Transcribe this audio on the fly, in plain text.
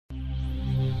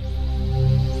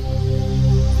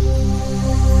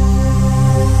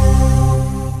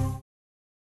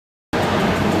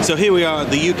So here we are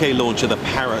at the UK launch of the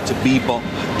Parrot Bebop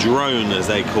Drone, as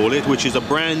they call it, which is a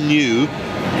brand new,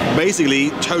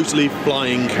 basically totally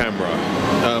flying camera.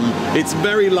 It's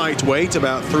very lightweight,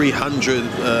 about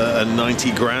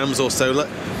 390 grams or so.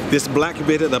 This black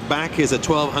bit at the back is a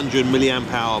 1200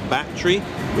 milliamp hour battery,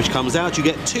 which comes out. You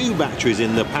get 2 batteries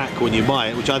in the pack when you buy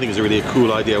it, which I think is a really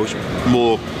cool idea. Which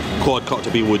more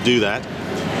quadcopter people would do that.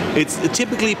 It's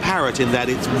typically Parrot in that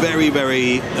it's very,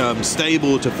 very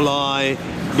stable to fly,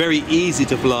 very easy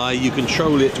to fly. You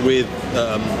control it with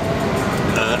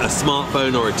a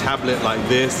smartphone or a tablet like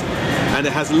this, and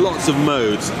it has lots of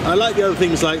modes. I like the other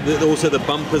things like also the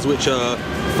bumpers, which are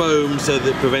foam, so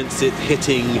that prevents it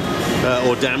hitting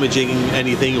or damaging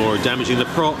anything or damaging the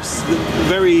props.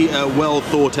 Very well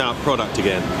thought out product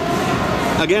again.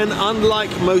 Again, unlike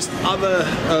most other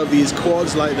of these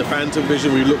quads, like the Phantom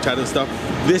Vision we looked at and stuff,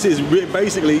 this is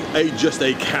basically just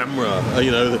a camera.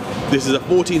 You know, this is a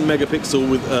 14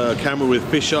 megapixel with camera with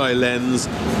fisheye lens,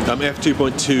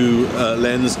 f2.2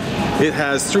 lens. It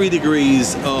has 3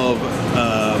 degrees of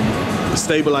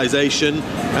stabilization,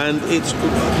 and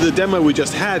the demo we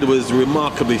just had was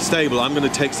remarkably stable. I'm going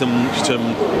to take some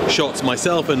shots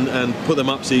myself and put them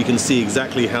up so you can see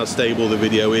exactly how stable the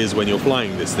video is when you're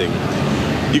flying this thing.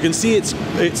 You can see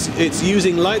it's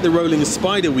using, like the rolling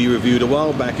Spider we reviewed a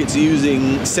while back, it's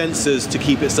using sensors to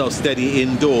keep itself steady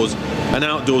indoors, and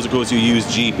outdoors of course you use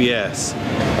GPS.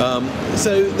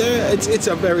 So it's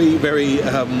a very, very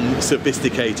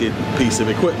sophisticated piece of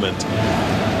equipment.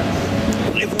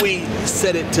 If we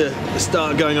set it to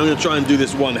start going, I'm going to try and do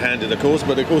this one-handed of course,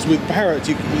 but of course with Parrot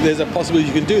there's a possibility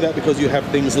you can do that because you have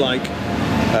things like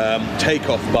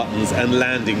takeoff buttons and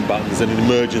landing buttons and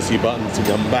emergency buttons to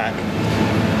come back.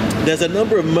 There's a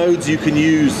number of modes you can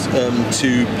use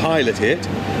to pilot it.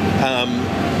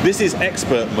 This is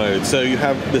expert mode, so you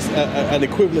have this an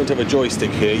equivalent of a joystick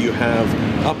here. You have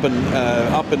up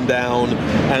and down,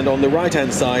 and on the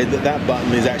right-hand side, that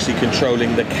button is actually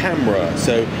controlling the camera.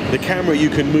 So the camera you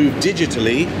can move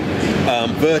digitally,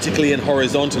 vertically and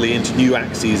horizontally into new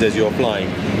axes as you're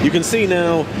flying. You can see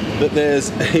now that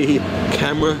there's a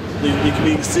camera.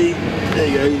 You can see. There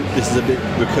you go. This is a bit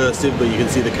recursive, but you can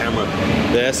see the camera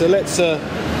there. So let's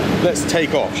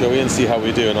take off, shall we, and see how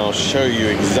we do, and I'll show you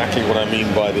exactly what I mean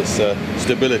by this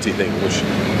stability thing, which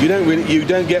you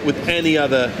don't get with any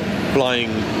other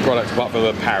flying product apart from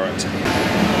a Parrot.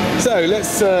 So let's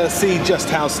see just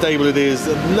how stable it is.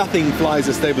 Nothing flies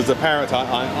as stable as a Parrot,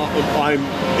 I'm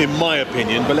in my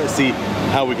opinion, but let's see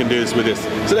how we can do this with this.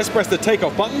 So let's press the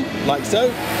takeoff button, like so.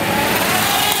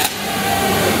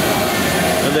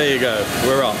 And there you go,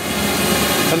 we're up.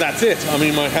 And that's it. I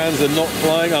mean, my hands are not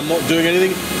flying, I'm not doing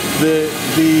anything. The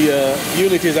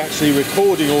unit is actually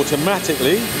recording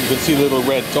automatically. You can see the little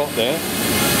red dot there.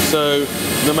 So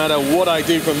no matter what I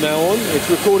do from now on, it's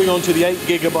recording onto the 8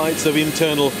 gigabytes of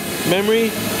internal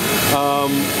memory,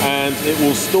 and it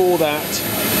will store that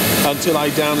until I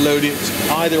download it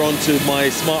either onto my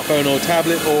smartphone or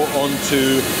tablet or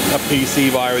onto a PC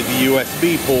via the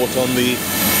USB port on the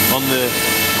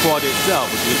quad itself,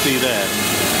 which you can see there.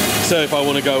 So if I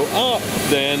want to go up,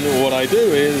 then what I do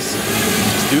is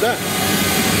just do that.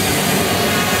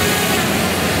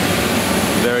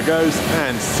 There it goes,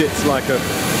 and sits like a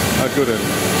good one.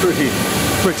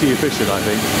 Pretty efficient, I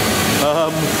think.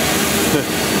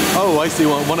 Oh, I see.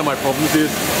 One of my problems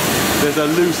is there's a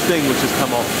loose thing which has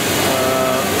come off,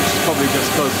 which is probably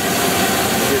just because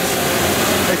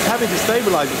it's having to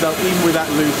stabilize itself even with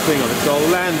that loose thing on it. So I'll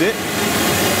land it.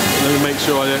 Let me make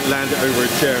sure I don't land it over a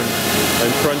chair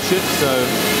and crunch it. So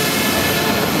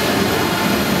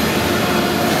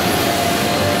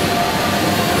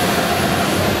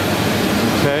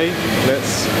okay,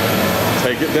 let's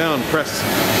take it down. Press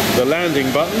the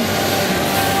landing button.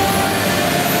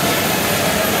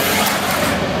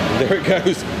 There it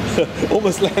goes.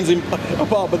 Almost lands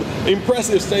apart, but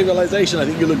impressive stabilization, I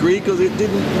think you'll agree, because it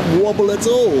didn't wobble at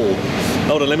all.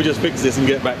 Hold on, let me just fix this and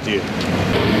get back to you.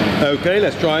 Okay,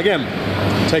 let's try again.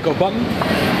 Takeoff button.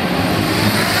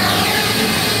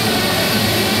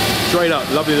 Straight up,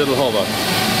 lovely little hover.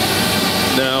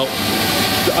 Now,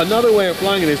 another way of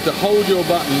flying it is to hold your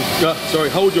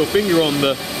hold your finger on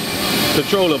the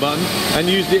controller button and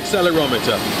use the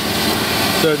accelerometer.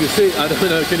 So if you see, I don't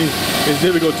know, it's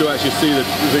difficult to actually see the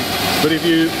thing, but if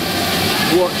you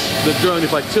watch the drone,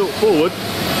 if I tilt forward,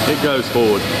 it goes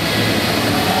forward.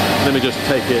 Let me just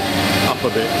take it up a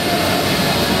bit.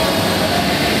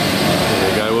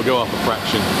 There we go, we'll go up a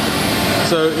fraction.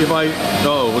 So if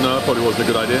oh no, that probably wasn't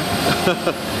a good idea.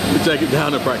 We take it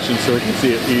down a fraction so we can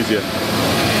see it easier.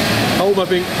 Hold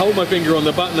my finger on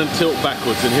the button and tilt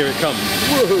backwards, and here it comes.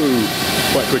 Woohoo!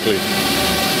 Quite quickly.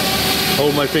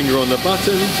 hold my finger on the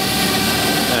button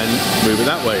and move it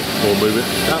that way, or move it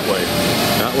that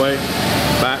way,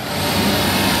 back.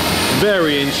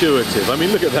 Very intuitive. I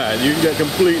mean, look at that. You can get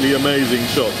completely amazing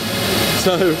shots.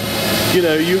 So, you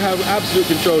know, you have absolute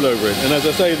control over it. And as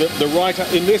I say, the right,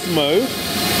 in this mode,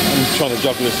 I'm trying to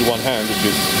juggle this with one hand, which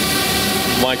is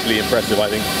mightily impressive, I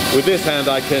think. With this hand,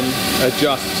 I can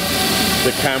adjust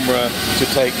the camera to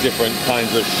take different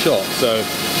kinds of shots. So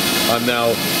I'm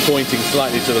now pointing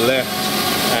slightly to the left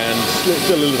and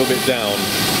still a little bit down.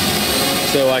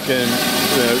 So I can,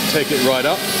 you know, take it right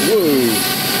up. Whoa!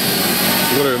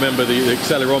 You've got to remember the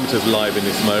accelerometer's live in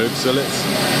this mode, so let's...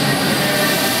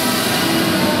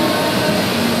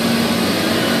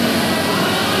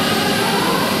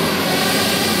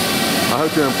 I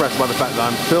hope you're impressed by the fact that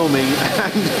I'm filming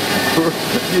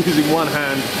and using one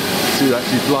hand to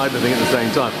actually fly the thing at the same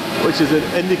time, which is an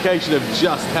indication of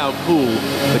just how cool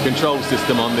the control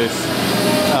system on this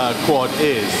quad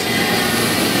is.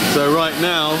 So right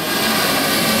now,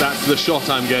 that's the shot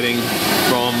I'm getting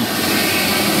from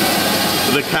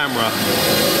the camera,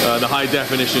 the high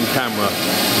definition camera.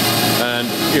 And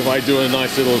if I do a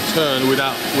nice little turn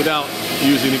without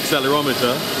using the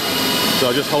accelerometer, so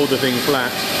I just hold the thing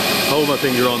flat, hold my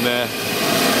finger on there,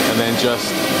 and then just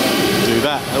do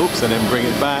that. Oops, and then bring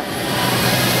it back.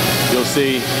 You'll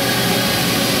see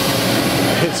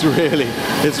it's really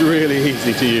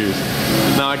easy to use.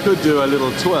 Now I could do a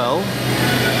little twirl.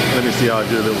 Let me see how I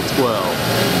do a little twirl.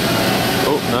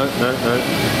 Oh, no,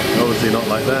 obviously not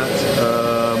like that.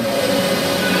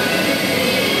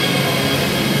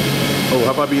 Oh,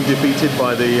 have I been defeated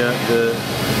by the...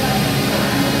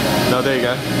 No, there you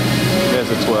go. There's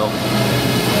a twirl.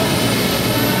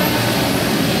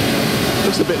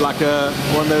 Looks a bit like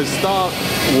one of those Star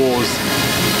Wars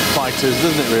fighters,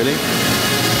 doesn't it, really?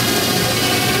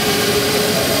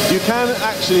 You can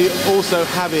actually also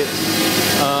have it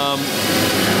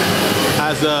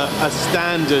as a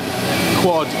standard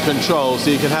quad control, so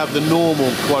you can have the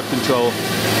normal quad control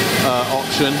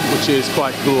option, which is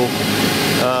quite cool.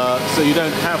 So you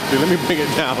don't have to, let me bring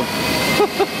it down.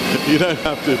 You don't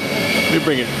have to, let me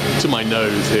bring it to my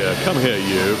nose here. Come here,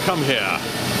 you, come here.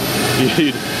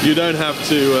 You don't have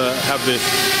to have this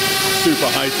super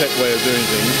high-tech way of doing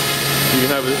things. You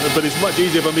can have it, but it's much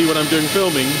easier for me when I'm doing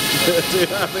filming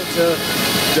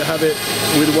to have it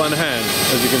with one hand,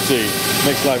 as you can see.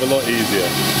 Makes life a lot easier.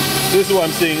 So this is what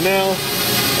I'm seeing now.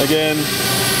 Again,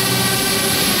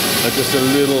 just a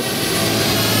little,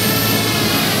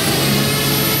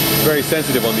 very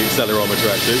sensitive on the accelerometer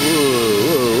actually.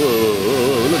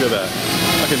 Whoa, look at that.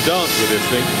 I can dance with this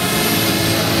thing.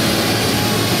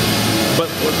 But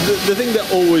the thing that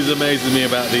always amazes me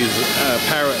about these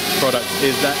Parrot products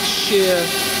is that sheer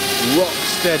rock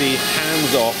steady,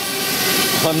 hands off,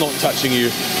 I'm not touching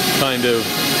you kind of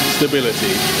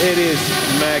stability. It is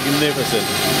magnificent.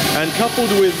 And coupled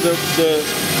with the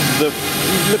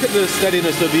look at the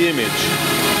steadiness of the image.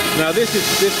 Now this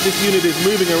unit is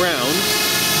moving around,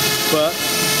 but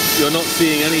you're not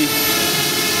seeing any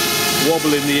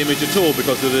wobble in the image at all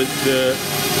because of the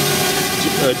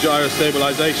gyro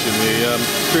stabilization, the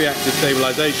 3-axis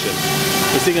stabilization.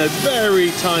 We're seeing a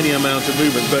very tiny amount of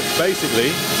movement, but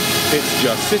basically it's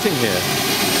just sitting here.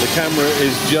 The camera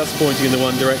is just pointing in the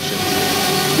one direction.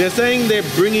 They're saying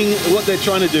what they're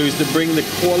trying to do is to bring the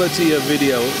quality of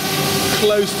video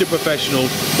close to professional,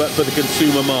 but for the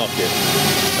consumer market.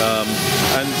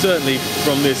 And certainly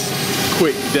from this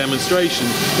quick demonstration,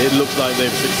 it looks like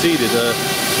they've succeeded.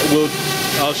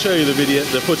 I'll show you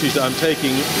the footage that I'm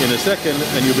taking in a second,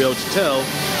 and you'll be able to tell.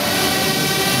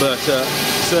 But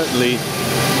certainly,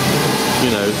 you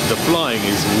know, the flying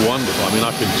is wonderful. I mean,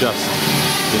 I can just,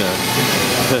 you know,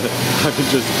 I can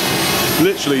just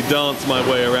literally dance my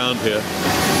way around here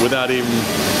without even,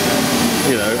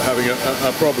 you know, having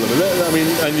a problem. I mean,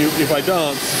 and if I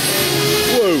dance,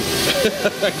 whoa,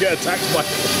 I get attacked by.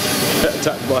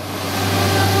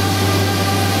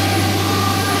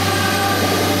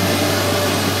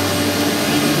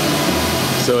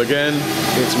 So again,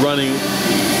 it's running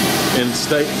in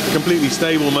completely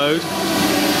stable mode.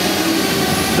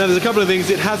 Now there's a couple of things.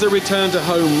 It has a return to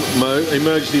home mode,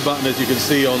 emergency button, as you can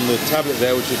see on the tablet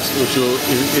there, which will,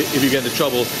 if you get into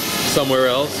trouble somewhere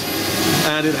else.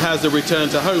 And it has a return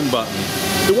to home button.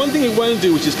 The one thing it won't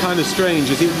do, which is kind of strange,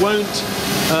 is it won't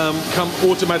come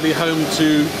automatically home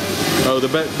to, oh,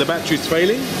 the battery's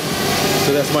failing.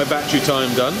 So that's my battery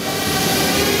time done.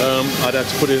 I'd have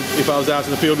to put in, if I was out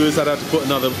in the field with this, I'd have to put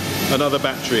another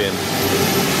battery in.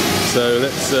 So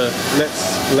let's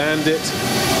land it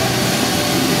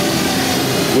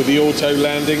with the auto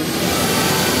landing.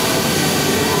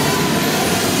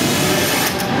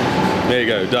 There you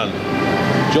go, done.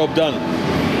 Job done.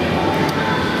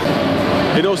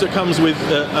 It also comes with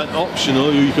an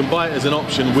optional, you can buy it as an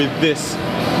option with this,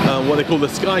 what they call the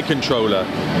Sky Controller.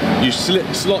 You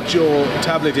slot your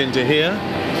tablet into here.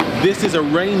 This is a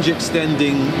range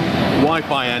extending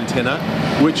Wi-Fi antenna,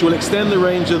 which will extend the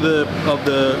range of the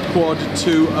quad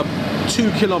to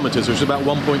 2 kilometers, which is about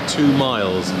 1.2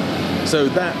 miles. So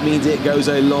that means it goes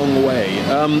a long way.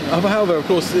 However, of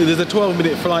course, there's a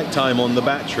 12-minute flight time on the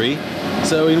battery.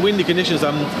 So in windy conditions,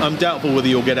 I'm doubtful whether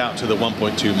you'll get out to the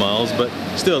 1.2 miles, but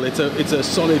still, it's a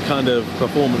solid kind of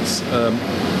performance,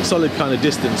 solid kind of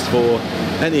distance for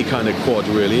any kind of quad,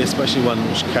 really, especially one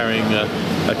which carrying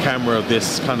a camera of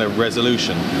this kind of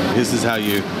resolution. This is how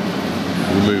you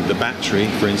remove the battery,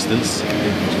 for instance.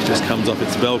 It just comes off,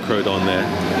 it's velcroed on there,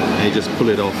 and you just pull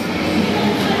it off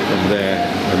from there,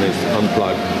 and then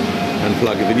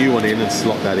unplug the new one in and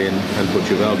slot that in and put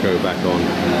your velcro back on.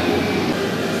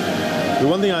 The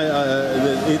one thing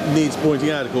that it needs pointing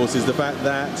out, of course, is the fact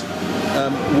that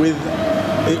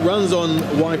it runs on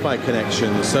Wi-Fi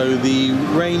connection, so the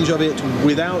range of it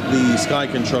without the Sky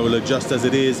Controller, just as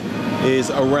it is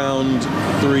around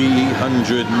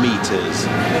 300 meters.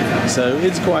 So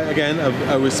it's quite, again,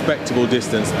 a respectable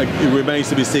distance. It remains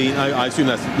to be seen. I assume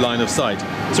that's line of sight.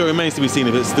 So it remains to be seen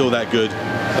if it's still that good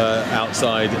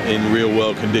outside in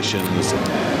real-world conditions.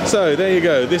 So there you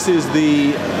go. This is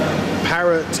the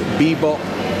Parrot Bebop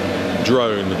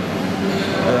Drone.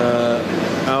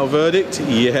 Our verdict?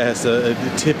 Yes, a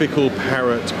typical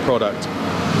Parrot product.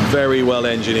 Very well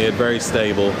engineered, very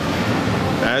stable.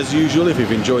 As usual, if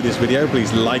you've enjoyed this video,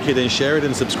 please like it and share it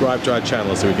and subscribe to our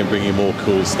channel so we can bring you more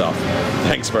cool stuff.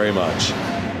 Thanks very much.